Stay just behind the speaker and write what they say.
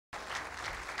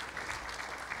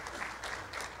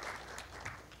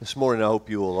This morning I hope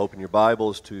you will open your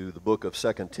Bibles to the book of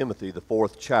 2 Timothy, the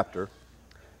 4th chapter.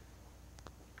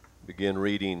 Begin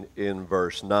reading in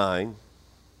verse 9.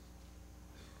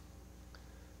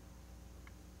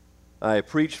 I have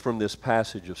preached from this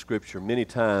passage of Scripture many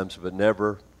times, but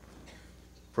never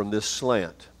from this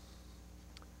slant.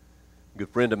 A good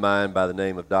friend of mine by the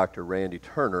name of Dr. Randy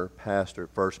Turner, pastor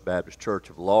at First Baptist Church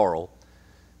of Laurel,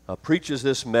 preaches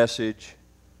this message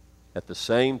at the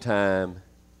same time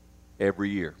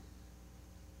every year.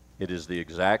 It is the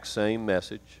exact same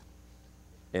message,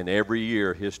 and every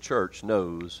year his church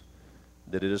knows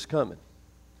that it is coming.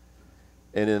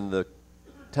 And in the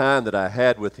time that I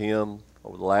had with him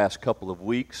over the last couple of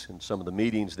weeks and some of the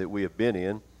meetings that we have been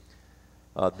in,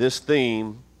 this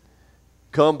theme,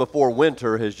 come before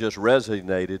winter, has just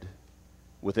resonated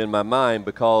within my mind,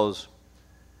 because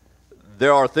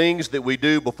there are things that we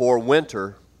do before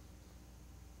winter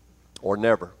or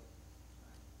never.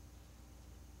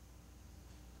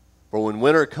 For when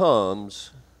winter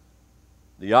comes,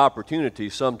 the opportunity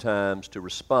sometimes to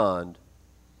respond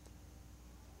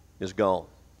is gone.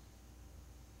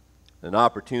 An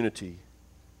opportunity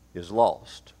is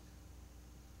lost.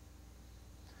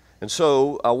 And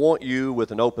so I want you with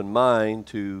an open mind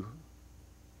to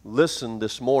listen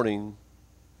this morning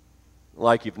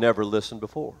like you've never listened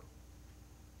before.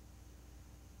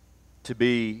 To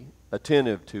be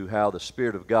attentive to how the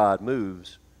Spirit of God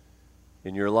moves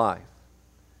in your life.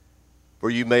 For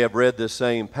you may have read this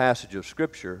same passage of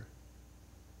Scripture,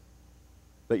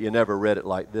 but you never read it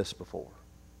like this before.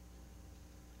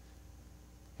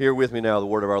 Hear with me now the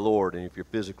word of our Lord, and if you're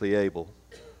physically able,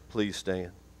 please stand.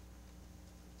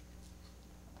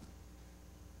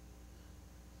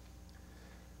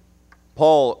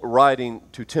 Paul, writing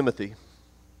to Timothy,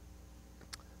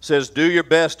 says, "Do your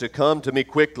best to come to me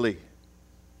quickly,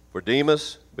 for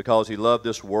Demas, because he loved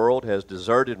this world, has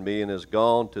deserted me and has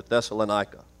gone to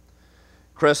Thessalonica.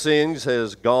 Crescens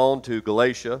has gone to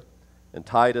Galatia, and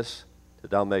Titus to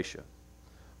Dalmatia.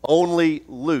 Only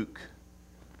Luke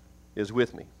is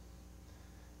with me.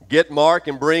 Get Mark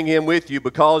and bring him with you,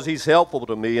 because he's helpful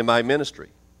to me in my ministry.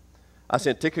 I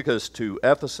sent Tychicus to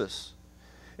Ephesus.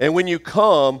 And when you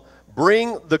come,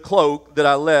 bring the cloak that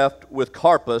I left with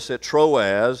Carpus at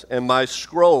Troas, and my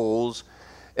scrolls,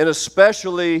 and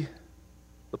especially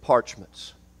the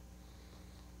parchments.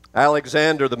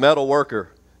 Alexander, the metal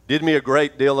worker, did me a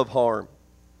great deal of harm.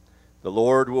 The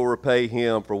Lord will repay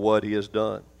him for what he has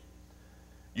done.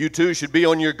 You too should be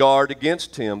on your guard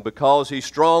against him, because he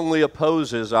strongly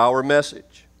opposes our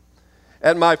message.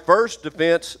 At my first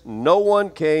defense, no one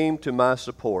came to my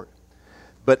support,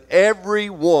 but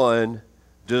everyone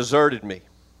deserted me.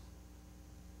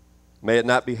 May it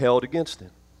not be held against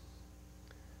them.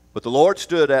 But the Lord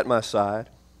stood at my side,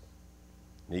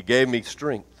 and he gave me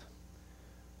strength,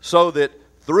 so that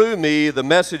through me the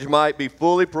message might be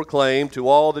fully proclaimed to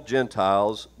all the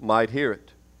Gentiles might hear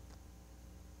it.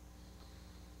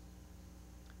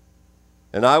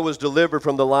 And I was delivered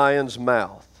from the lion's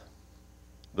mouth.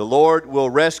 The Lord will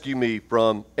rescue me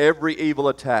from every evil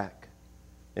attack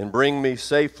and bring me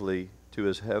safely to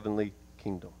his heavenly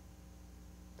kingdom.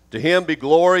 To him be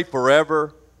glory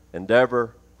forever and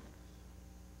ever.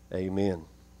 Amen.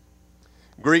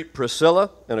 Greet Priscilla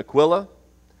and Aquila,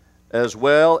 as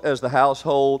well as the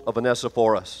household of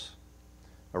Onesiphorus.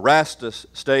 Erastus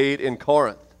stayed in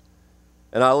Corinth,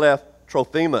 and I left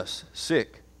Trophimus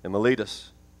sick in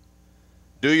Miletus.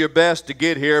 Do your best to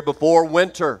get here before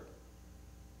winter.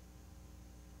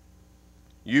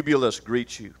 Eubulus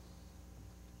greets you,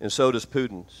 and so does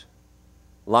Pudens,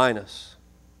 Linus,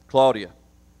 Claudia,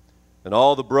 and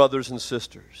all the brothers and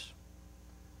sisters.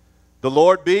 The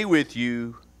Lord be with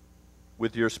you,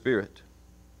 with your spirit.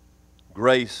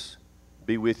 Grace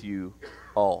be with you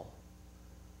all."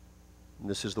 And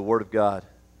this is the word of God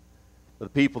for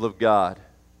the people of God.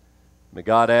 May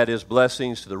God add his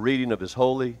blessings to the reading of his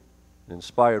holy and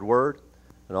inspired word,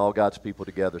 and all God's people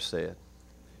together said,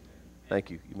 thank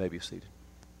you. You may be seated.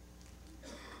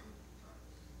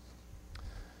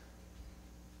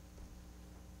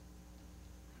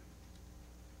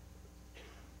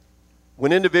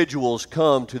 When individuals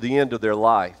come to the end of their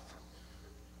life,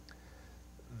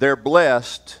 they're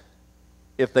blessed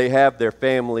if they have their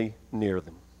family near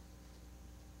them.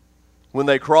 When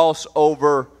they cross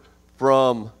over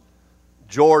from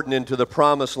Jordan into the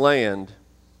promised land,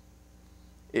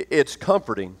 it's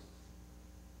comforting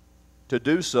to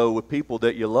do so with people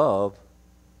that you love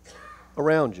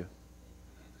around you.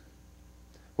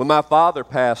 When my father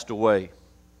passed away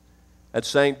at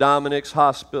St. Dominic's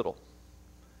Hospital,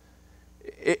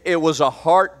 it was a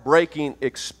heartbreaking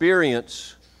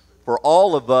experience for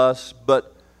all of us,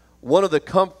 but one of the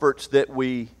comforts that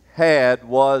we had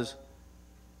was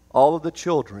all of the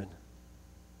children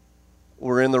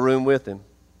were in the room with him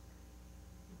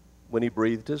when he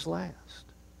breathed his last.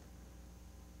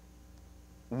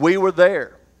 We were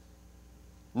there,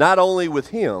 not only with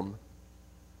him,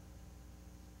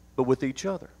 but with each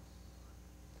other.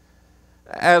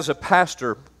 As a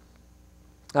pastor,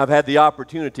 I've had the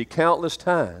opportunity countless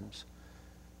times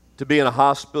to be in a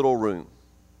hospital room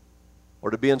or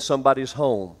to be in somebody's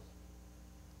home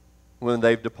when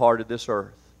they've departed this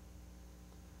earth.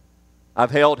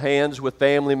 I've held hands with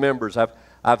family members.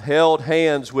 I've held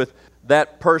hands with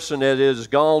that person that has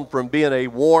gone from being a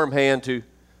warm hand to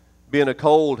being a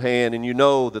cold hand, and you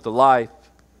know that the life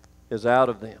is out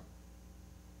of them.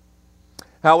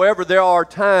 However, there are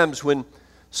times when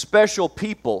special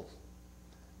people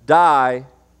die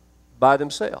by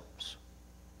themselves.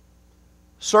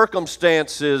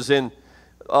 Circumstances and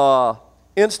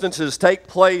instances take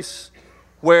place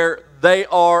where they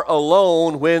are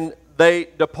alone when they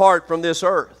depart from this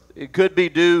earth. It could be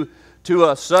due to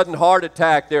a sudden heart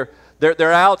attack.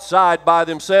 They're outside by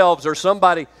themselves, or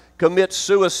somebody commits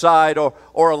suicide, or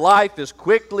a life is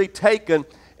quickly taken.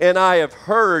 And I have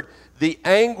heard the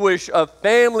anguish of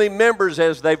family members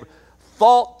as they've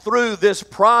thought through this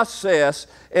process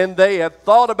and they have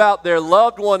thought about their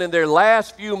loved one in their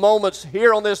last few moments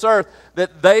here on this earth,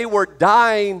 that they were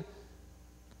dying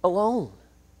alone.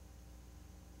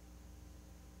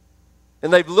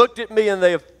 And they've looked at me and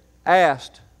they've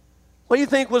asked, what do you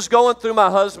think was going through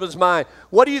my husband's mind?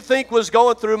 What do you think was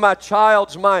going through my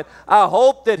child's mind? I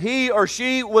hope that he or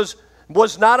she was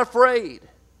not afraid.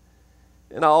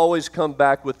 And I always come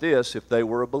back with this: if they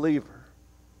were a believer,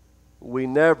 we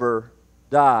never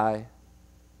die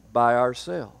by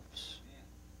ourselves.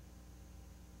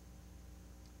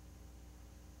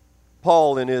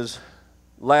 Paul, in his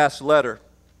last letter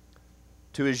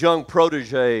to his young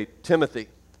protege, Timothy,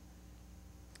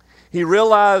 he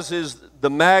realizes the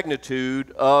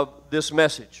magnitude of this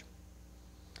message.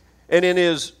 And in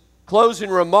his closing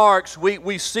remarks,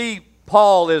 we see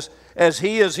Paul as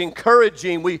he is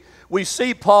encouraging. We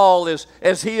see Paul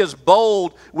as he is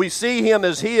bold. We see him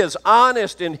as he is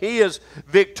honest and he is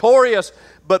victorious.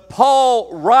 But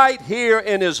Paul, right here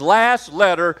in his last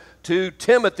letter to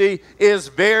Timothy, is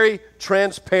very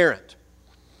transparent.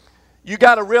 You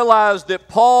got to realize that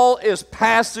Paul is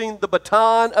passing the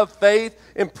baton of faith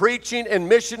in preaching and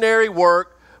missionary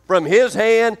work from his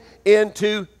hand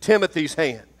into Timothy's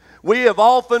hand. We have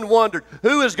often wondered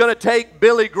who is going to take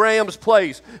Billy Graham's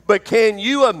place. But can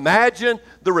you imagine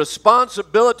the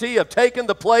responsibility of taking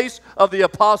the place of the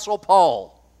Apostle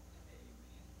Paul?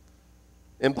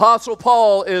 Apostle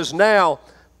Paul is now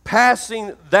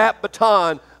passing that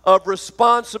baton of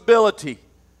responsibility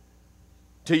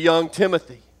to young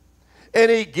Timothy. And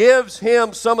he gives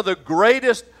him some of the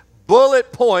greatest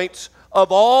bullet points of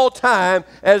all time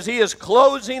as he is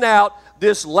closing out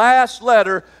this last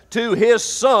letter to his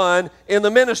son in the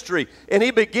ministry. And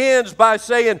he begins by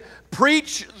saying,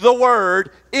 preach the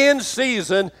word in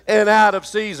season and out of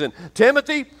season.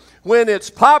 Timothy, when it's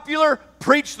popular,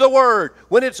 preach the word.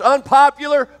 When it's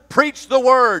unpopular, preach the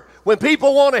word. When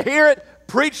people want to hear it,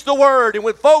 preach the word. And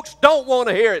when folks don't want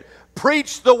to hear it,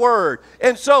 preach the word.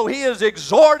 And so he is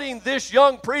exhorting this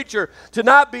young preacher to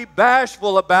not be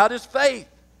bashful about his faith.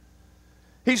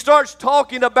 He starts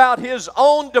talking about his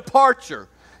own departure.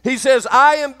 He says,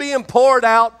 I am being poured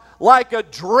out like a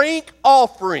drink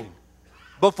offering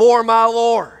before my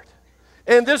Lord.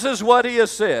 And this is what he has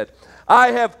said: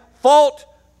 I have fought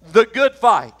the good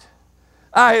fight.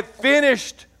 I have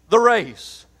finished the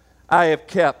race. I have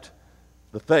kept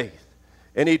the faith.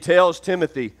 And he tells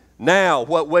Timothy, now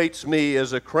what waits me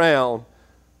is a crown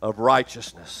of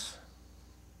righteousness.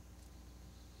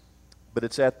 But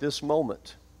it's at this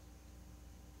moment,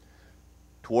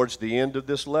 towards the end of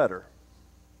this letter,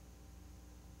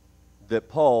 that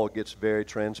Paul gets very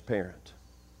transparent.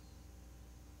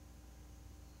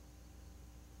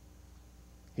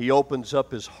 He opens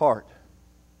up his heart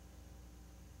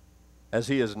as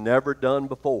he has never done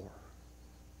before.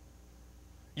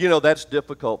 You know, that's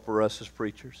difficult for us as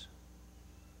preachers,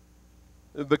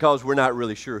 because we're not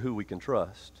really sure who we can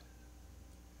trust.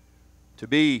 To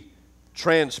be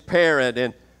transparent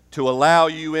and to allow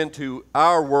you into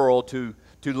our world, to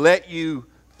let you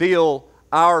feel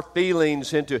our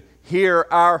feelings and to hear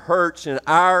our hurts and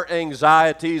our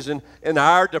anxieties and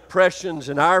our depressions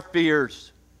and our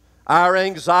fears, our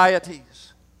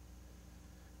anxieties.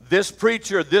 This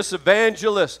preacher, this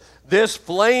evangelist, this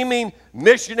flaming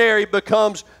missionary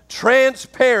becomes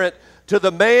transparent to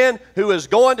the man who is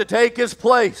going to take his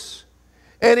place.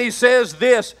 And he says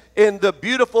this: in the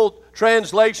beautiful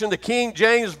translation, the King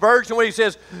James Version, where he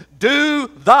says, do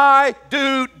thy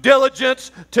due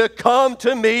diligence to come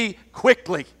to me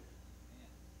quickly.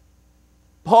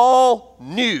 Paul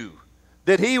knew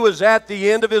that he was at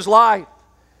the end of his life.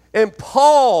 And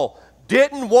Paul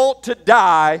didn't want to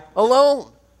die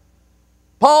alone.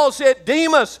 Paul said,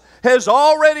 Demas has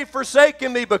already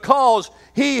forsaken me because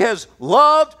he has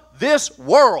loved this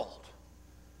world.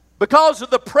 Because of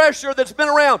the pressure that's been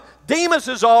around, Demas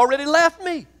has already left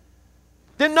me.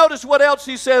 Then notice what else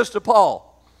he says to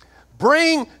Paul.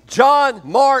 Bring John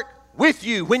Mark with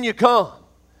you when you come.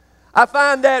 I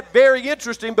find that very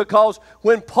interesting because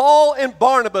when Paul and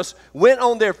Barnabas went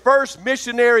on their first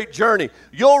missionary journey,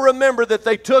 you'll remember that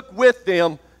they took with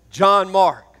them John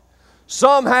Mark.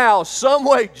 Somehow,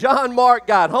 someway, John Mark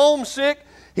got homesick.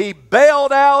 He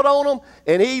bailed out on them,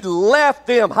 and he left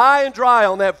them high and dry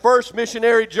on that first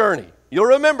missionary journey. You'll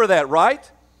remember that, right?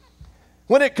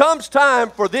 When it comes time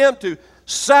for them to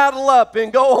saddle up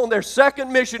and go on their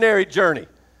second missionary journey,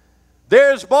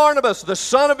 there's Barnabas, the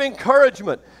son of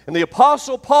encouragement, and the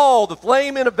Apostle Paul, the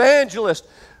flaming evangelist.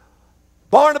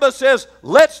 Barnabas says,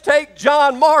 let's take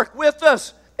John Mark with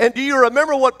us. And do you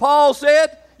remember what Paul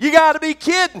said? You got to be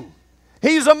kidding.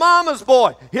 He's a mama's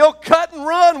boy. He'll cut and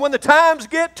run when the times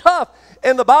get tough.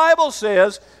 And the Bible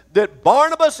says that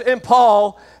Barnabas and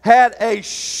Paul had a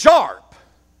sharp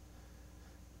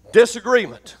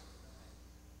disagreement.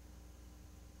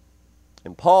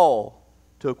 And Paul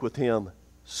took with him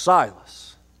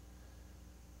Silas.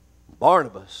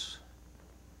 Barnabas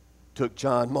took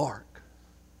John Mark.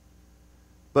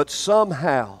 But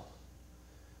somehow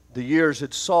the years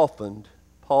had softened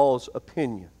Paul's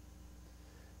opinion.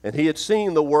 And he had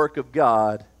seen the work of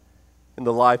God in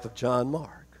the life of John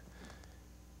Mark,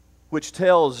 which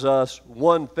tells us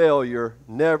one failure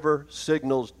never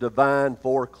signals divine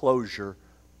foreclosure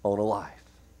on a life.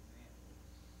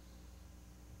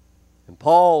 And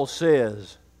Paul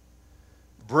says,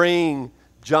 bring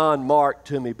John Mark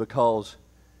to me because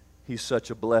he's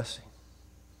such a blessing.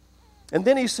 And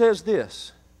then he says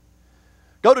this,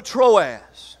 go to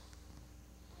Troas,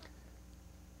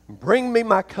 and bring me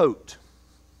my coat.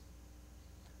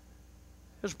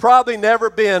 There's probably never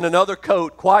been another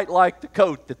coat quite like the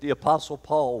coat that the Apostle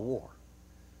Paul wore,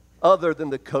 other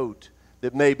than the coat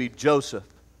that maybe Joseph,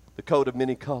 the coat of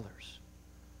many colors.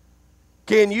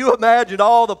 Can you imagine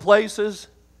all the places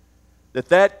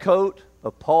that coat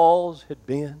of Paul's had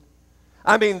been?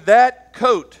 I mean, that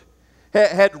coat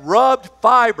had rubbed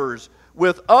fibers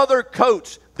with other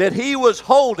coats that he was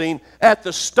holding at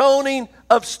the stoning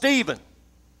of Stephen.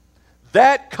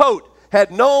 That coat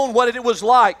had known what it was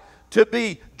like to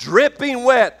be dripping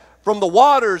wet from the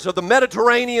waters of the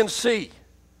Mediterranean Sea.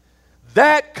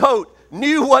 That coat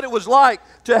knew what it was like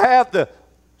to have the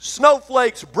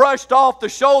snowflakes brushed off the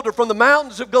shoulder from the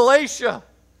mountains of Galatia.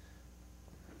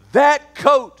 That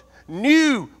coat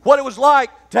knew what it was like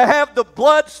to have the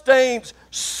blood stains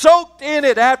soaked in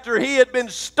it after he had been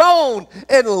stoned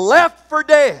and left for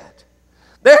dead.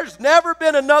 There's never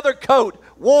been another coat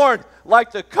worn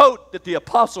like the coat that the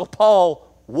Apostle Paul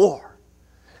wore.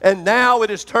 And now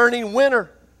it is turning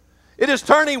winter. It is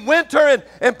turning winter,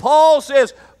 and Paul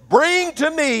says, bring to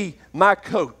me my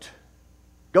coat.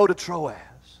 Go to Troas.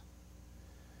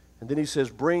 And then he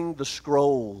says, bring the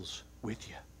scrolls with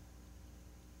you.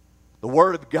 The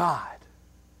Word of God.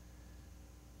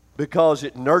 Because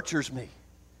it nurtures me.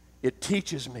 It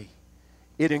teaches me.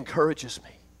 It encourages me.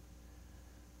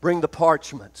 Bring the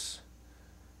parchments.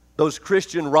 Those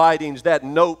Christian writings, that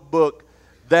notebook,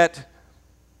 that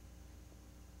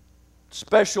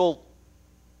special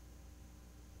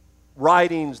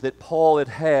writings that Paul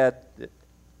had that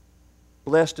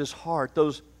blessed his heart,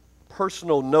 those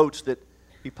personal notes that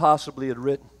he possibly had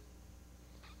written.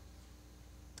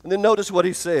 And then notice what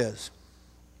he says.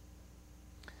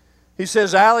 He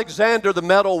says, Alexander the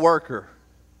metal worker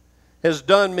has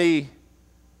done me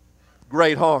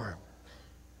great harm.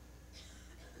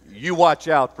 You watch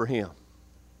out for him,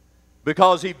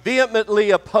 because he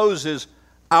vehemently opposes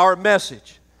our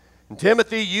message. And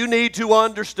Timothy, you need to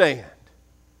understand,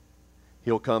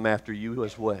 he'll come after you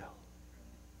as well.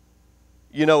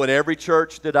 You know, in every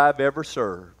church that I've ever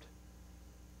served,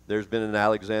 there's been an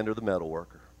Alexander the metal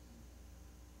worker.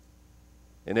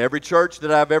 In every church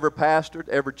that I've ever pastored,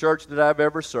 every church that I've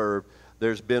ever served,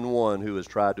 there's been one who has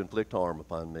tried to inflict harm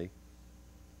upon me.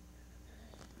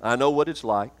 I know what it's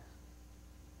like.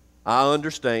 I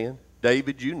understand.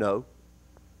 David, you know.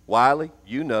 Wiley,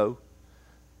 you know.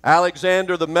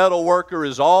 Alexander the metal worker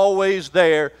is always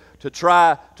there to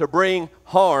try to bring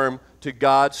harm to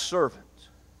God's servants.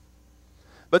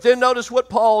 But then notice what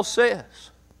Paul says.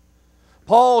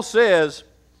 Paul says,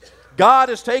 God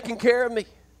is taking care of me.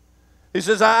 He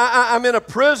says, I'm in a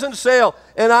prison cell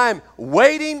and I'm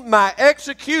waiting my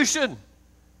execution.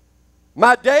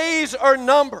 My days are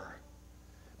numbered.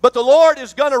 But the Lord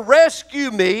is going to rescue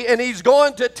me and He's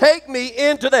going to take me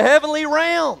into the heavenly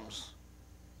realms.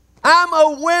 I'm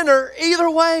a winner either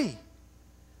way.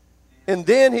 And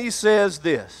then He says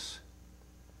this,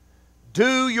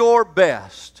 do your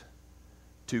best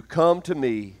to come to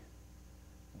me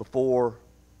before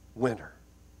winter.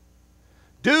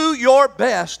 Do your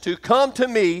best to come to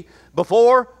me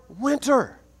before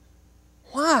winter.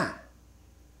 Why?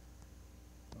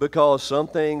 Because some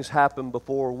things happen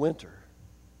before winter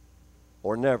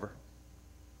or never.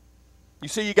 You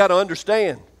see, you got to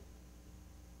understand,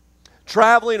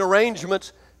 traveling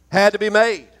arrangements had to be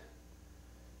made.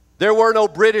 There were no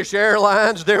British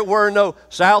Airlines, there were no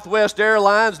Southwest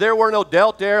Airlines, there were no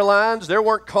Delta Airlines, there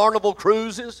weren't Carnival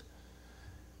cruises.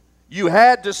 You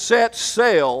had to set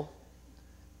sail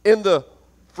in the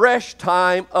fresh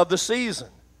time of the season.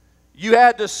 You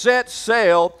had to set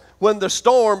sail when the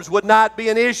storms would not be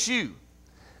an issue.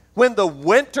 When the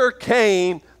winter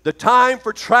came, the time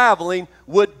for traveling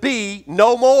would be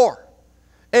no more.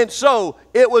 And so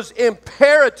it was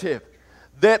imperative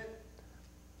that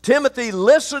Timothy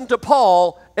listen to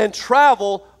Paul and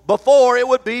travel before it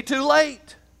would be too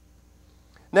late.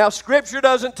 Now, Scripture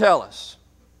doesn't tell us,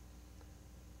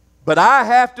 but I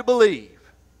have to believe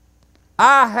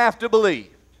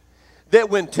that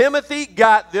when Timothy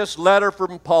got this letter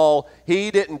from Paul,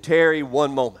 he didn't tarry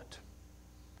one moment.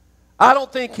 I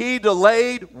don't think he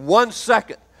delayed 1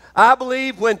 second. I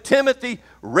believe when Timothy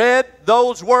read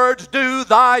those words, do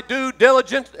thy due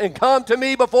diligence and come to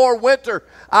me before winter,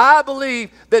 I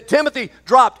believe that Timothy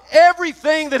dropped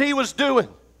everything that he was doing.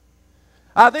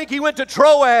 I think he went to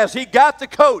Troas, he got the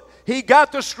coat, he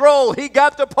got the scroll, he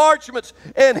got the parchments,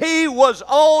 and he was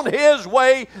on his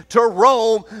way to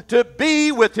Rome to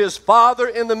be with his father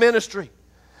in the ministry.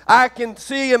 I can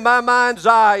see in my mind's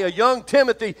eye a young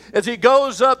Timothy as he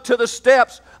goes up to the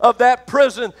steps of that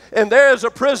prison, and there's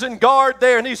a prison guard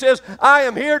there, and he says, I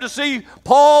am here to see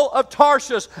Paul of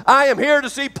Tarsus. I am here to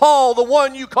see Paul, the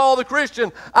one you call the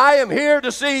Christian. I am here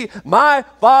to see my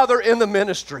father in the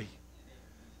ministry.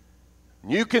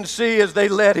 You can see as they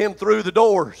let him through the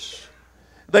doors,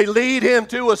 they lead him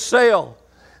to a cell.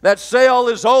 That cell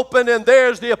is open, and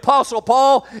there's the Apostle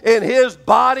Paul, and his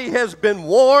body has been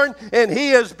worn, and he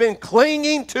has been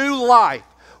clinging to life,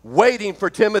 waiting for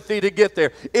Timothy to get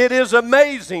there. It is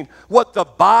amazing what the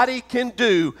body can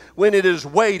do when it is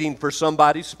waiting for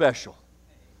somebody special.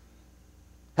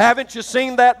 Haven't you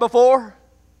seen that before?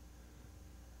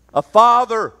 A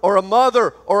father or a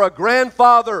mother or a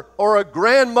grandfather or a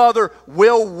grandmother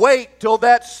will wait till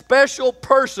that special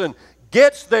person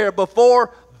gets there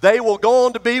before they will go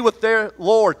on to be with their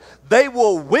Lord. They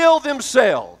will will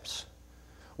themselves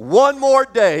one more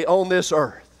day on this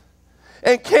earth.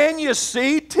 And can you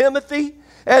see Timothy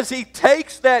as he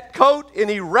takes that coat and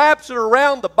he wraps it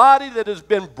around the body that has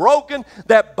been broken,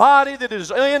 that body that is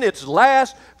in its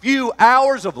last few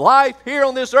hours of life here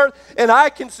on this earth? And I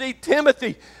can see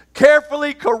Timothy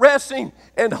carefully caressing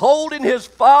and holding his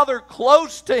father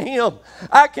close to him.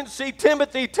 I can see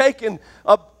Timothy taking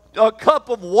a cup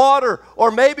of water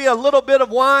or maybe a little bit of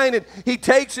wine, and he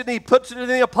takes it and he puts it in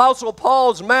the Apostle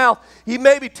Paul's mouth. He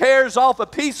maybe tears off a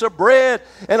piece of bread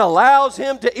and allows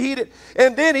him to eat it,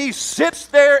 and then he sits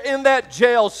there in that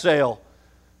jail cell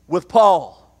with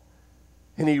Paul,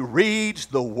 and he reads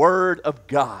the Word of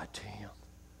God to him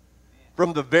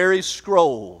from the very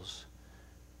scrolls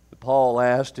that Paul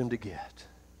asked him to get.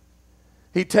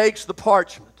 He takes the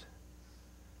parchment,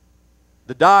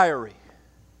 the diary,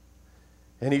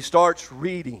 and he starts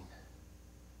reading.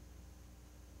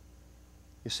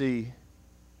 You see,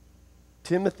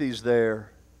 Timothy's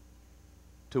there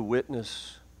to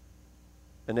witness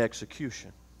an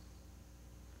execution,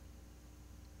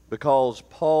 because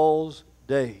Paul's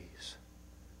days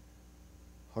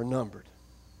are numbered.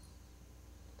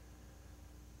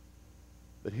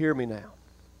 But hear me now.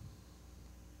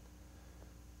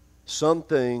 Some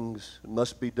things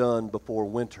must be done before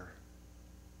winter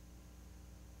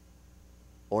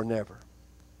or never.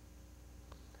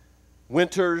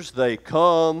 Winters, they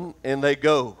come and they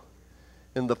go,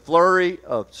 and the flurry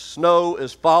of snow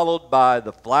is followed by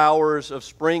the flowers of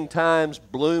springtimes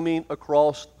blooming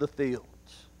across the fields.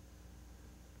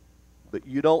 But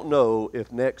you don't know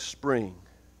if next spring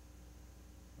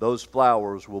those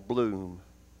flowers will bloom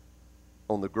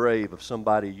on the grave of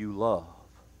somebody you love,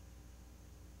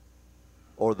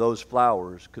 or those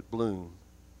flowers could bloom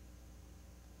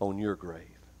on your grave.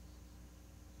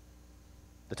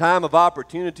 The time of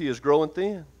opportunity is growing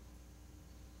thin.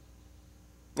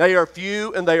 They are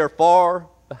few and they are far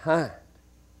behind.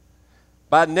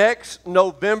 By next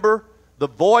November, the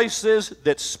voices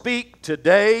that speak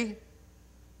today,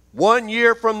 1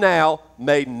 year from now,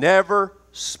 may never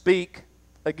speak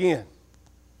again.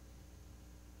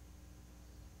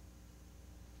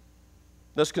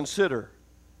 Let's consider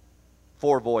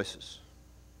 4 voices.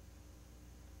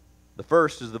 The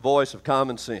first is the voice of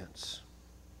common sense.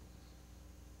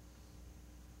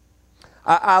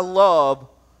 I love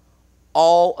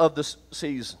all of the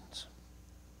seasons.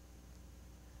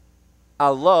 I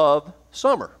love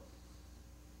summer.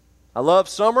 I love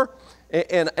summer,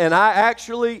 and I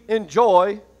actually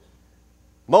enjoy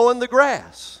mowing the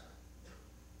grass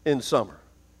in summer.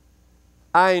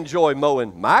 I enjoy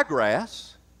mowing my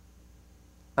grass.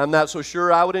 I'm not so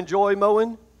sure I would enjoy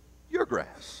mowing your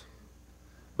grass,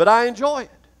 but I enjoy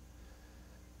it.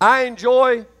 I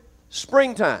enjoy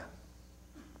springtime.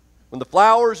 When the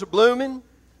flowers are blooming,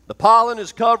 the pollen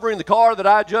is covering the car that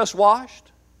I just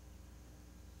washed.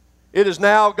 It has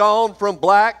now gone from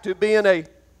black to being a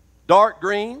dark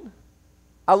green.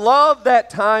 I love that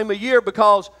time of year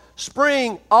because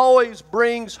spring always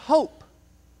brings hope.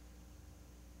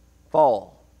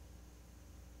 Fall,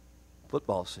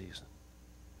 football season,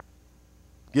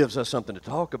 gives us something to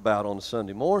talk about on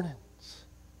Sunday mornings.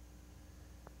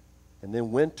 And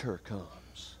then winter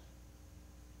comes,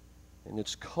 and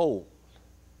it's cold.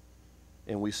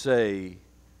 And we say,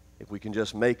 if we can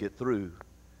just make it through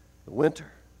the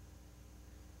winter.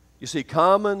 You see,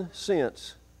 common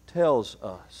sense tells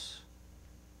us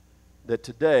that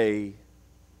today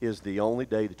is the only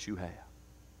day that you have.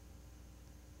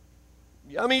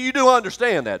 I mean, you do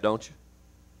understand that, don't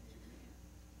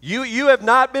you? You have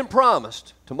not been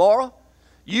promised tomorrow.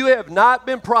 You have not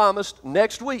been promised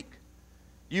next week.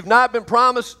 You've not been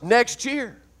promised next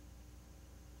year.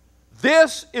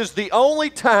 This is the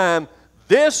only time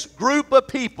this group of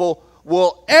people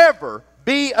will ever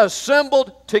be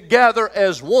assembled together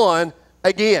as one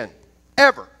again.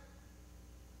 Ever.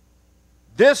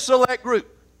 This select group.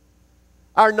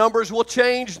 Our numbers will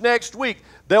change next week.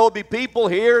 There will be people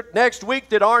here next week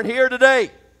that aren't here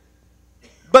today.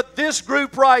 But this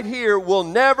group right here will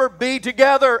never be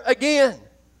together again.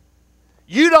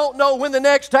 You don't know when the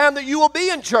next time that you will be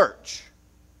in church.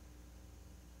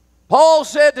 Paul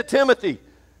said to Timothy,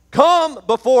 come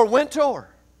before winter.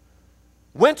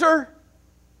 Winter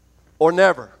or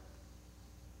never.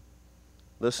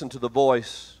 Listen to the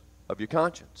voice of your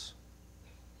conscience.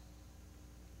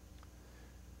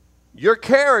 Your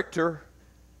character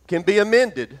can be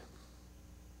amended,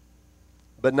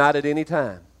 but not at any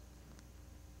time.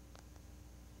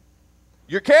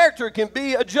 Your character can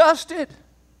be adjusted,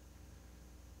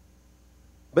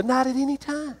 but not at any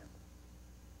time.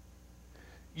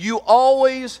 You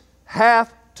always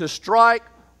have to strike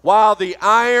while the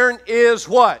iron is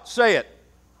what? Say it.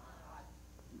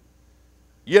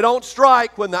 You don't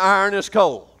strike when the iron is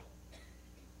cold.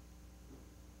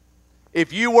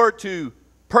 If you were to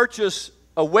purchase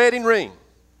a wedding ring,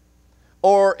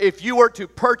 or if you were to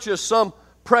purchase some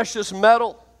precious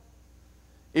metal,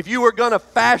 if you were going to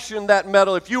fashion that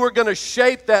metal, if you were going to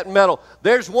shape that metal,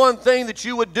 there's one thing that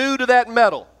you would do to that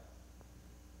metal.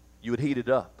 You would heat it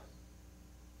up.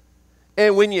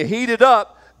 And when you heat it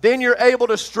up, then you're able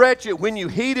to stretch it. When you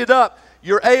heat it up,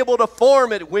 you're able to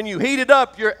form it. When you heat it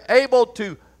up, you're able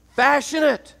to fashion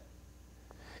it.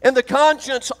 And the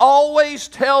conscience always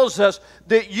tells us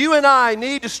that you and I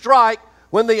need to strike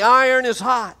when the iron is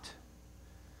hot.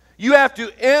 You have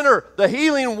to enter the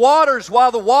healing waters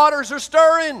while the waters are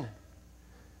stirring.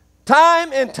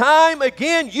 Time and time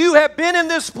again, you have been in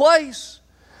this place.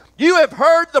 You have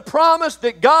heard the promise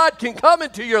that God can come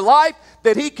into your life,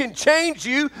 that He can change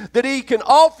you, that He can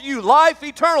offer you life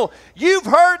eternal. You've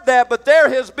heard that, but there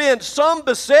has been some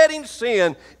besetting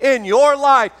sin in your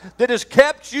life that has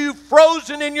kept you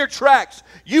frozen in your tracks.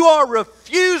 You are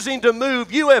refusing to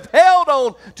move. You have held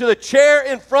on to the chair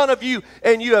in front of you,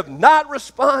 and you have not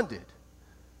responded.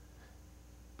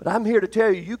 But I'm here to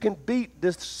tell you, you can beat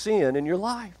this sin in your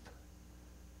life.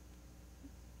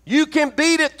 You can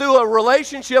beat it through a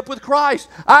relationship with Christ.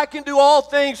 I can do all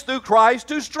things through Christ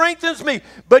who strengthens me.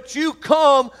 But you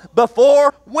come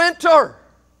before winter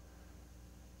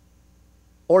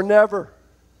or never.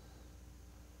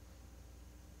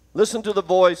 Listen to the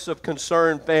voice of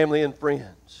concerned family and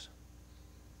friends.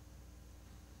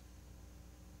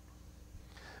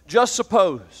 Just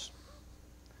suppose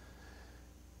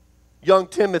young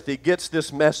Timothy gets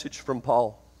this message from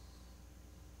Paul.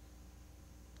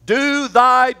 Do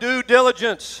thy due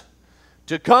diligence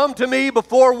to come to me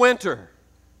before winter.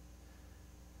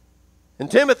 And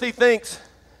Timothy thinks,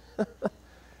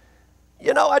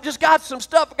 you know, I just got some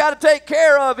stuff I got to take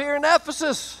care of here in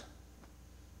Ephesus.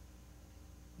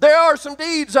 There are some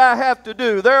deeds I have to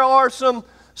do. There are some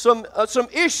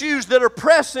issues that are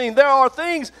pressing. There are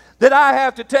things that I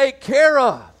have to take care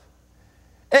of.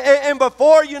 And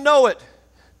before you know it,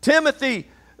 Timothy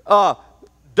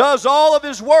does all of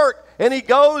his work, and he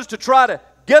goes to try to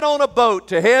get on a boat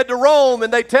to head to Rome,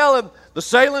 and they tell him the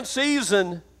sailing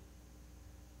season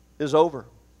is over.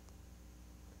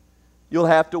 You'll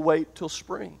have to wait till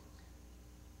spring.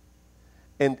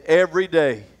 And every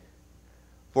day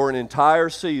for an entire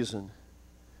season,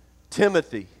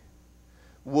 Timothy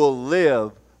will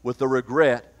live with the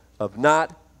regret of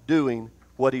not doing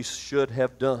what he should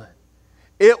have done.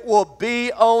 It will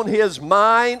be on his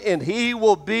mind, and he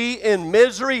will be in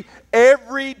misery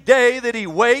every day that he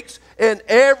wakes and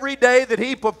every day that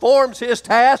he performs his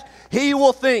task. He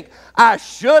will think, I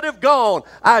should have gone.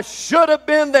 I should have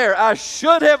been there. I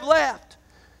should have left.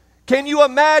 Can you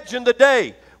imagine the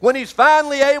day when he's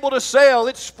finally able to sail?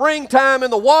 It's springtime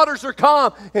and the waters are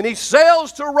calm, and he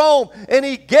sails to Rome, and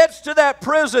he gets to that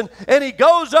prison, and he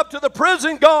goes up to the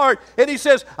prison guard, and he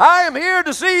says, I am here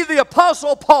to see the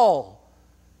Apostle Paul.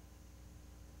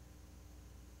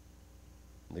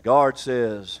 And the guard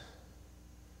says,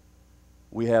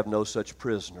 we have no such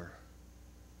prisoner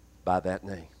by that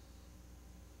name.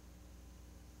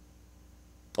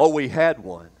 Oh, we had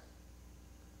one,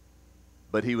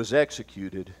 but he was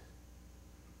executed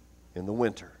in the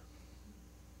winter.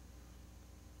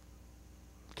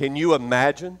 Can you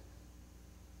imagine,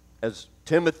 as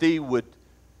Timothy would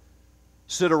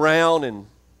sit around and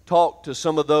talk to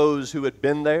some of those who had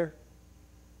been there?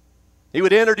 He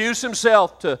would introduce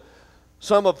himself to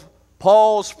some of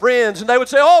Paul's friends, and they would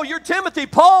say, oh, you're Timothy.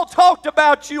 Paul talked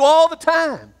about you all the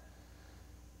time.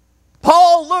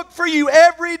 Paul looked for you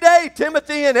every day,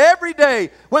 Timothy, and every day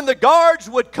when the guards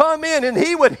would come in and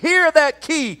he would hear that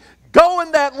key go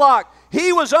in that lock,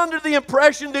 he was under the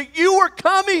impression that you were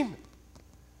coming.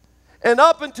 And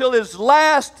up until his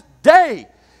last day,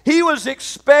 he was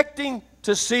expecting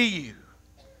to see you.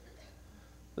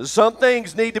 Some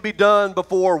things need to be done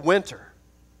before winter,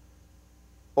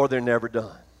 or they're never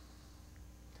done.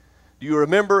 Do you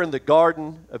remember in the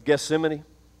Garden of Gethsemane,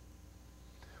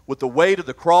 with the weight of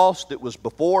the cross that was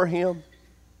before him,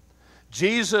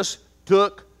 Jesus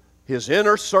took his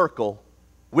inner circle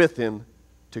with him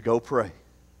to go pray. You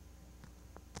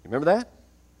remember that?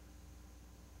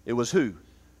 It was who?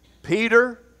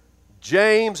 Peter,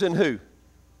 James, and who?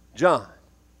 John.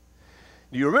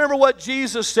 Do you remember what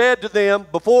Jesus said to them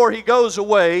before he goes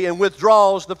away and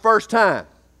withdraws the first time?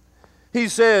 He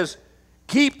says,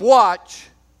 keep watch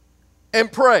and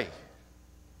pray.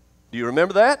 Do you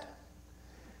remember that?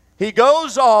 He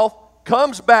goes off,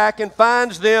 comes back, and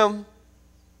finds them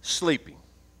sleeping.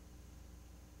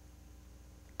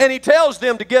 And he tells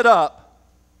them to get up,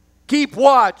 keep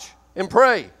watch, and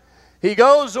pray. He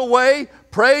goes away,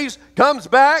 prays, comes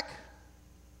back.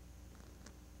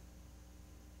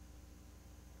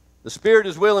 The spirit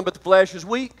is willing, but the flesh is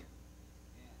weak.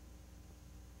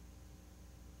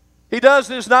 He does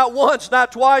this not once,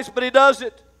 not twice, but he does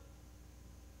it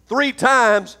 3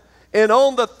 times. And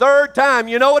on the 3rd time,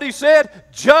 you know what he said?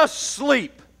 Just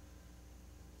sleep.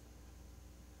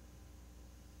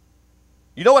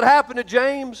 You know what happened to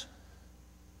James?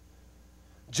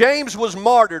 James was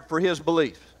martyred for his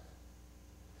belief.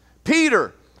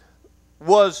 Peter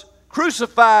was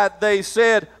crucified, they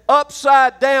said,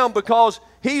 upside down because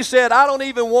he said, I don't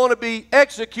even want to be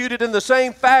executed in the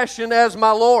same fashion as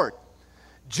my Lord.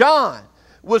 John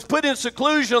was put in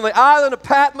seclusion on the island of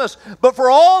Patmos, but for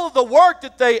all of the work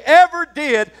that they ever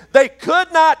did, they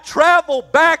could not travel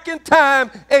back in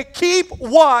time and keep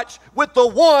watch with the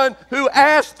one who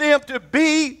asked them to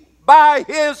be by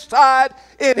his side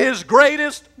in his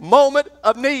greatest moment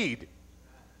of need.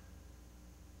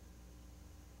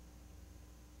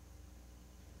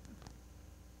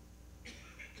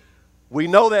 We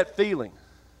know that feeling.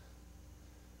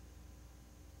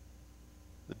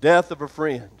 The death of a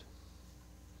friend.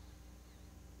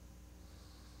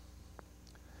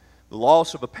 The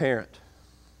loss of a parent.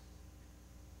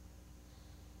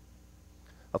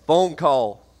 A phone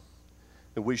call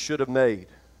that we should have made.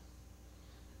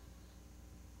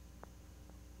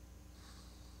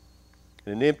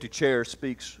 And an empty chair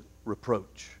speaks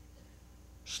reproach.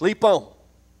 Sleep on.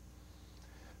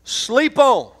 Sleep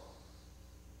on.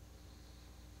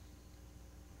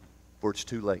 For it's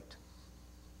too late.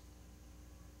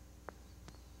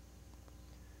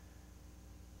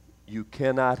 You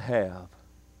cannot have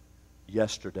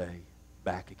yesterday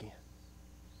back again.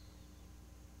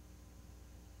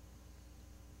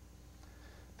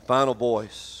 The final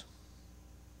voice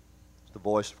It's the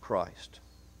voice of Christ.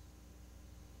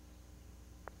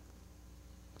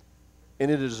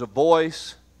 And it is a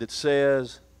voice that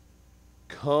says,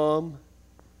 come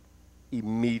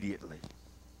immediately.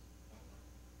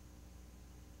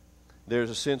 There's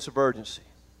a sense of urgency.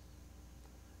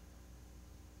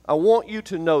 I want you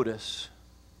to notice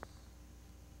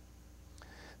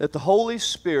that the Holy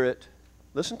Spirit,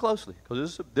 listen closely,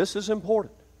 because this is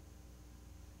important.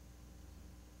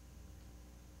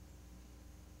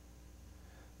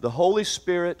 The Holy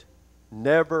Spirit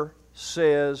never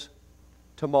says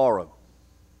tomorrow.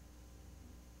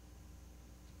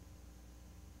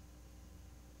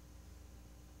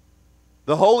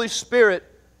 The Holy Spirit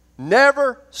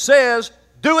never says,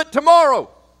 do it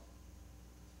tomorrow.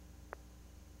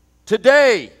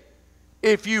 Today,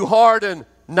 if you harden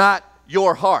not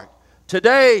your heart.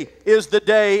 Today is the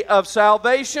day of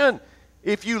salvation,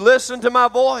 if you listen to my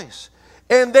voice.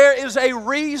 And there is a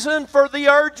reason for the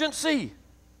urgency.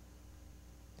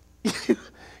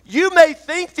 You may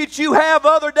think that you have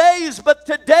other days, but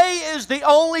today is the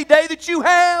only day that you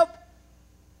have.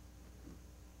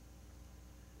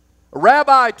 A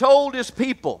rabbi told his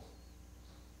people,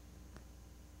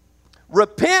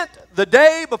 repent the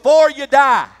day before you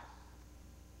die.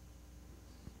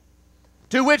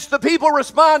 To which the people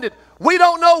responded, we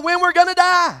don't know when we're going to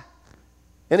die.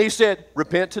 And he said,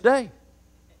 repent today.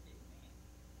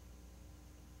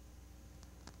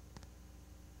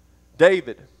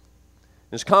 David, in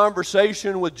his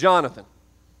conversation with Jonathan,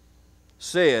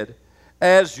 said,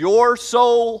 as your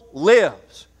soul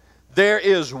lives, there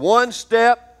is one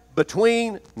step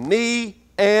between me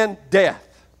and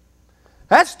death.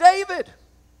 That's David.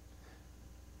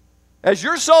 As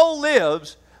your soul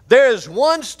lives, there is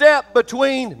one step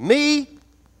between me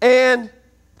and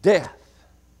death.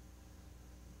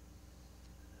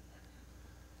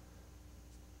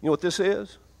 You know what this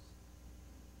is?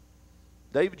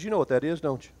 David, you know what that is,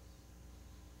 don't you?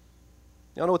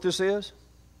 Y'all know what this is?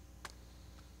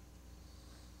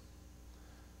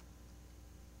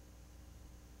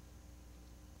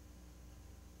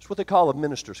 It's what they call a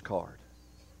minister's card.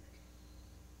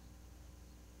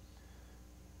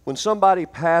 When somebody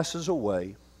passes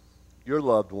away, your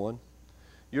loved one,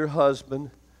 your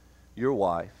husband, your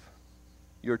wife,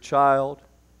 your child,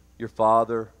 your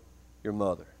father, your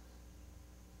mother,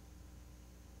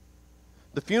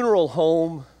 the funeral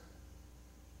home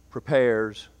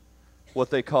prepares what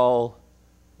they call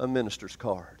a minister's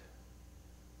card,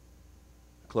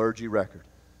 a clergy record.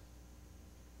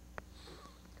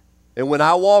 And when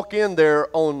I walk in there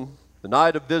on the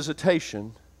night of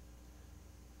visitation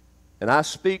and I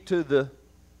speak to the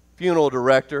funeral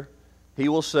director, he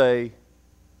will say,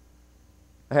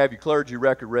 I have your clergy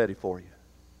record ready for you.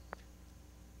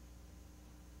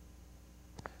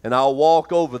 And I'll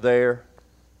walk over there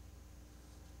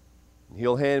and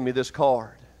he'll hand me this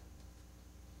card.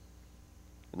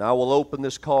 And I will open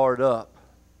this card up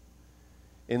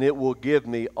and it will give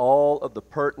me all of the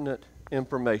pertinent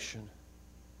information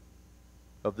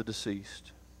of the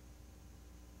deceased.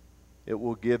 It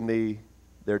will give me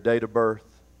their date of birth,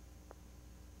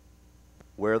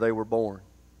 where they were born,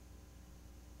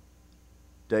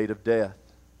 date of death,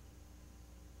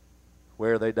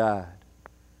 where they died.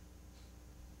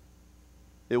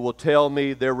 It will tell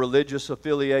me their religious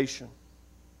affiliation.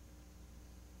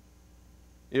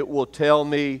 It will tell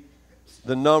me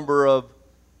the number of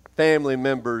family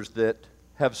members that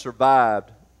have survived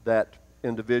that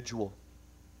individual.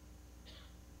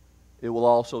 It will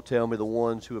also tell me the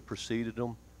ones who have preceded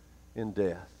them in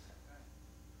death.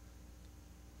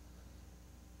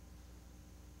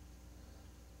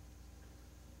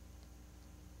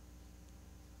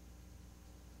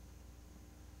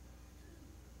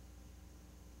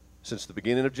 Since the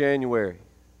beginning of January,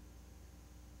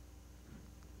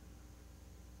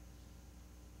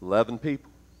 11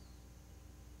 people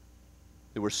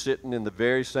that were sitting in the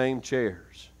very same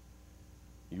chairs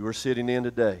you are sitting in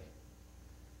today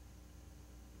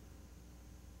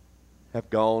have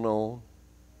gone on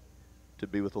to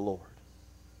be with the Lord.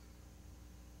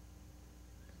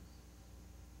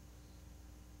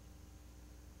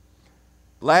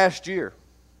 Last year,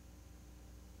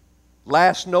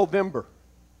 last November,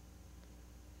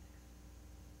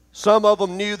 some of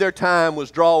them knew their time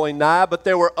was drawing nigh, but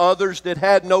there were others that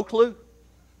had no clue.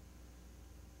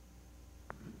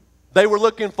 They were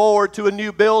looking forward to a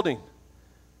new building.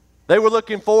 They were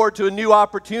looking forward to a new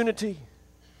opportunity.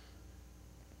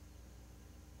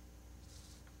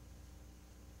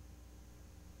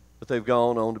 But they've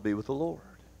gone on to be with the Lord.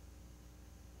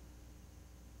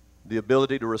 The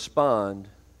ability to respond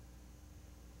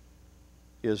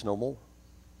is no more.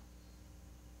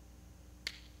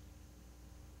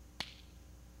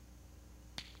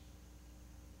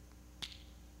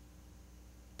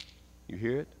 You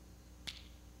hear it?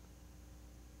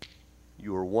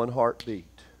 You are one heartbeat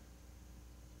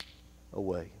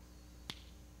away.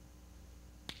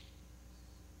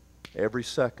 Every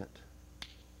second,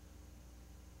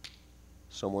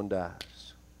 someone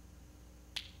dies.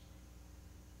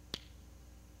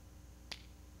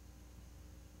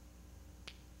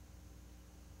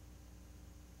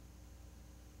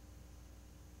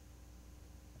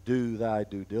 Do thy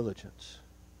due diligence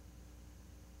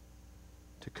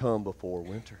to come before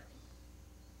winter.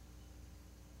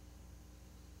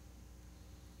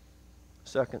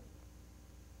 Second,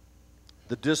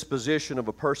 the disposition of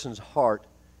a person's heart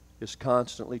is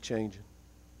constantly changing.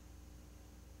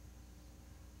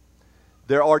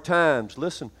 There are times,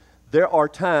 listen, there are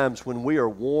times when we are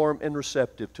warm and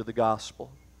receptive to the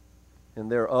gospel,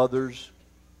 and there are others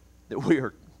that we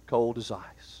are cold as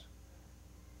ice.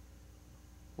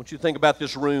 I want you to think about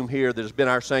this room here that has been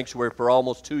our sanctuary for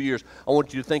almost 2 years. I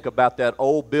want you to think about that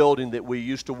old building that we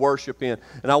used to worship in.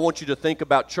 And I want you to think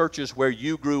about churches where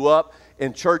you grew up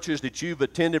and churches that you've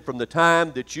attended from the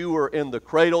time that you were in the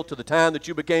cradle to the time that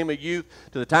you became a youth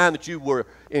to the time that you were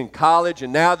in college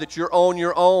and now that you're on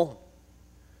your own.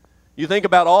 You think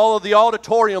about all of the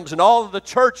auditoriums and all of the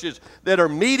churches that are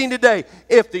meeting today.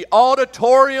 If the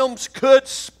auditoriums could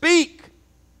speak,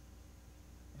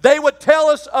 they would tell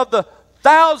us of the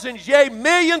thousands, yea,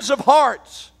 millions of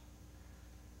hearts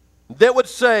that would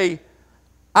say,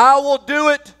 I will do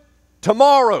it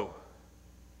tomorrow.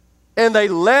 And they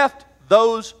left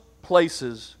those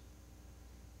places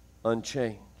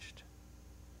unchanged.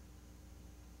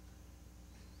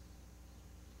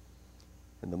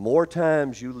 And the more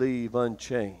times you leave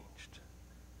unchanged,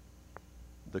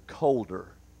 the colder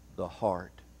the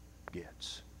heart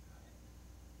gets.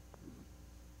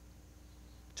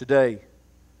 Today,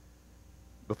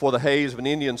 before the haze of an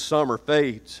Indian summer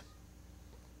fades,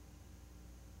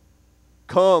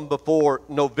 come before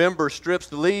November strips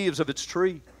the leaves of its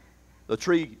tree, the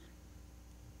tree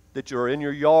that you're in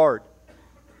your yard,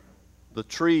 the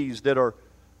trees that are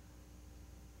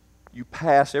you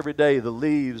pass every day, the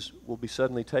leaves will be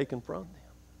suddenly taken from them.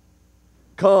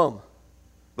 Come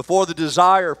before the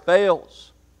desire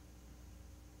fails.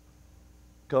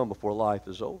 Come before life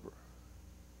is over.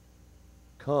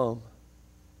 Come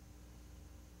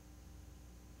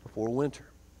before winter.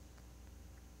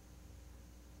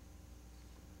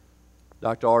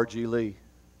 Dr. R.G. Lee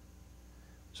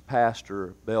was pastor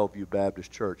of Bellevue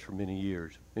Baptist Church for many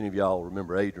years. Many of y'all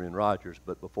remember Adrian Rogers,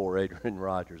 but before Adrian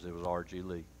Rogers, it was R.G.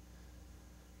 Lee.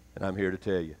 And I'm here to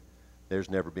tell you, there's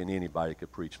never been anybody that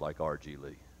could preach like R.G.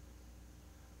 Lee.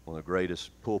 One of the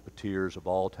greatest pulpiteers of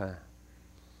all time.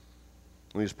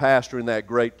 When he was pastoring that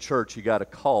great church, he got a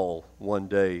call one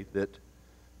day that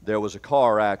there was a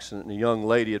car accident, and a young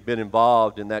lady had been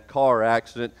involved in that car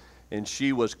accident, and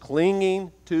she was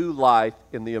clinging to life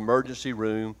in the emergency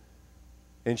room,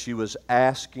 and she was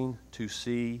asking to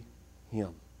see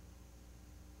him.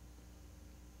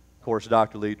 Of course,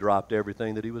 Dr. Lee dropped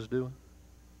everything that he was doing.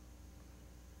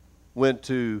 Went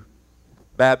to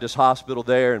Baptist Hospital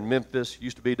there in Memphis.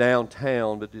 Used to be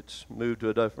downtown, but it's moved to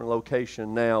a different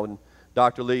location now, and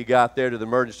Dr. Lee got there to the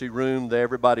emergency room.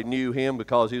 Everybody knew him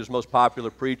because he was the most popular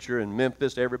preacher in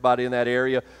Memphis. Everybody in that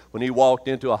area, when he walked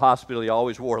into a hospital, he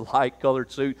always wore a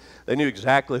light-colored suit. They knew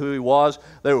exactly who he was.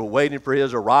 They were waiting for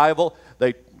his arrival.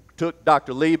 They took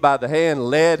Dr. Lee by the hand,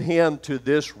 led him to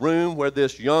this room where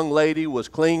this young lady was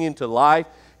clinging to life.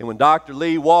 And when Dr.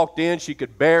 Lee walked in, she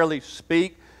could barely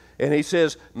speak. And he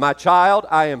says, "My child,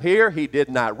 I am here." He did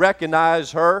not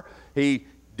recognize her. He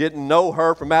didn't know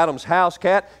her from Adam's house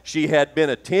cat. She had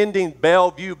been attending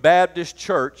Bellevue Baptist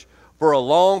Church for a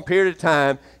long period of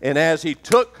time, and as he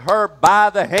took her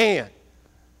by the hand,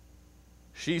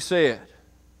 she said,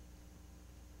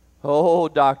 "Oh,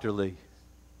 Dr. Lee,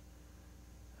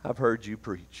 I've heard you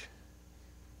preach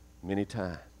many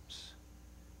times,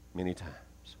 many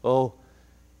times. Oh,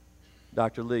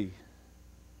 Dr. Lee,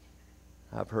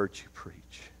 I've heard you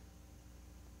preach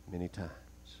many times,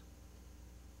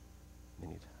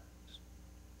 many times.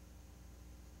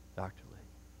 Dr. Lee,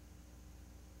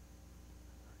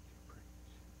 I've heard you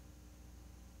preach."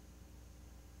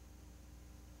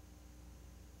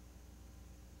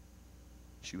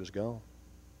 She was gone.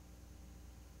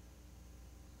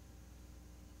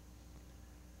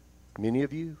 Many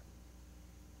of you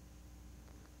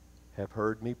have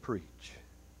heard me preach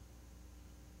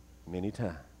many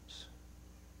times.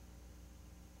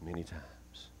 Many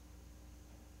times.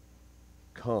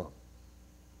 Come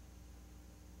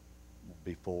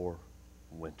before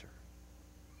winter.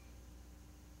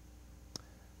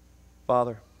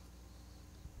 Father,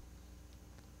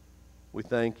 we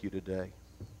thank you today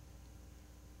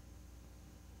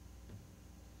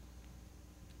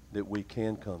that we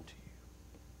can come to you.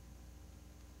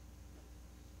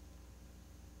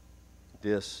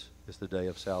 This is the day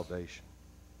of salvation,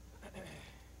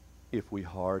 if we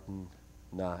harden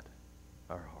not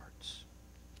our hearts.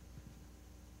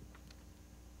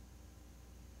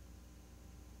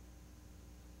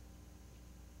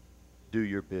 Do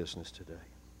your business today.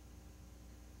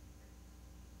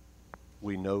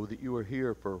 We know that you are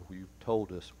here, for you've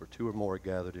told us, where two or more are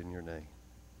gathered in your name,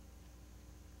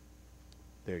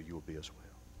 there you will be as well.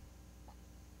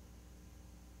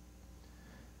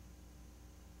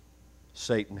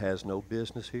 Satan has no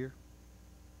business here.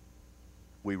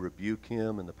 We rebuke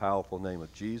him in the powerful name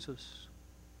of Jesus,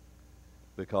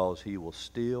 because he will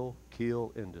steal,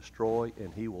 kill, and destroy,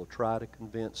 and he will try to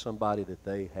convince somebody that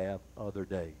they have other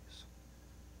days.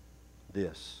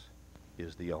 This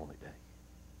is the only day,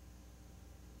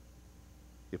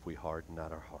 if we harden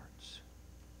not our hearts.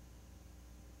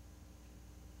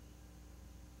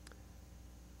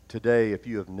 Today, if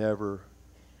you have never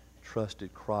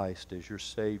trusted Christ as your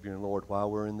Savior and Lord,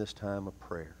 while we're in this time of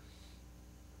prayer,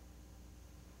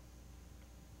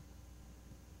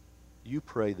 you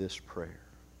pray this prayer.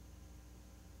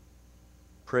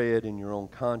 Pray it in your own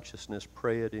consciousness,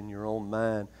 pray it in your own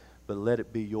mind, but let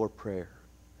it be your prayer.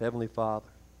 Heavenly Father,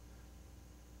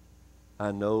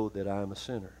 I know that I am a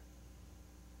sinner,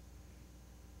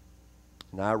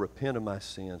 and I repent of my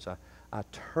sins. I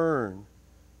turn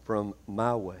from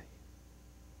my way.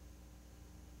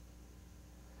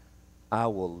 I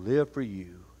will live for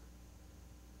you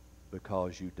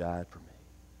because you died for me.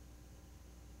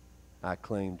 I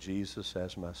claim Jesus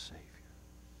as my Savior.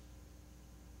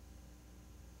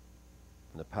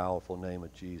 In the powerful name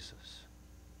of Jesus,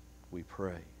 we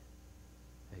pray.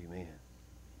 Amen.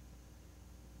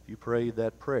 If you prayed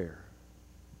that prayer,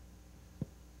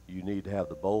 you need to have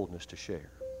the boldness to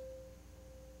share.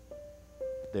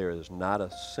 There is not a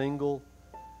single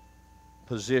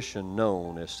position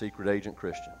known as Secret Agent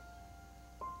Christian.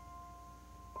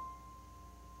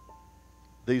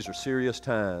 These are serious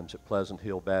times at Pleasant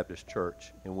Hill Baptist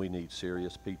Church, and we need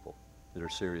serious people that are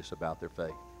serious about their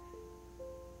faith.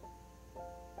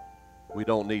 We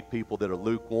don't need people that are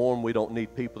lukewarm. We don't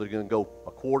need people that are going to go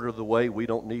a quarter of the way. We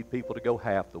don't need people to go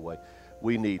half the way.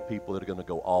 We need people that are going to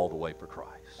go all the way for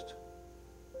Christ.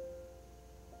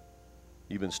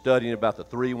 You've been studying about the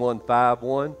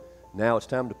 3151. Now it's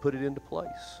time to put it into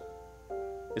place.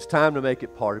 It's time to make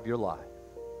it part of your life.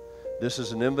 This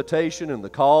is an invitation and the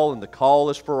call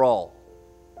is for all.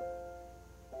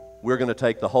 We're going to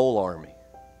take the whole army,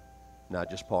 not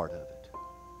just part of it.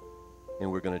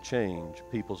 And we're going to change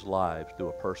people's lives through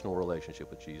a personal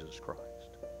relationship with Jesus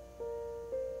Christ.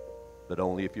 But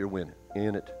only if you're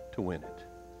in it to win it.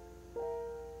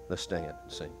 Let's stand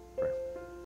and sing.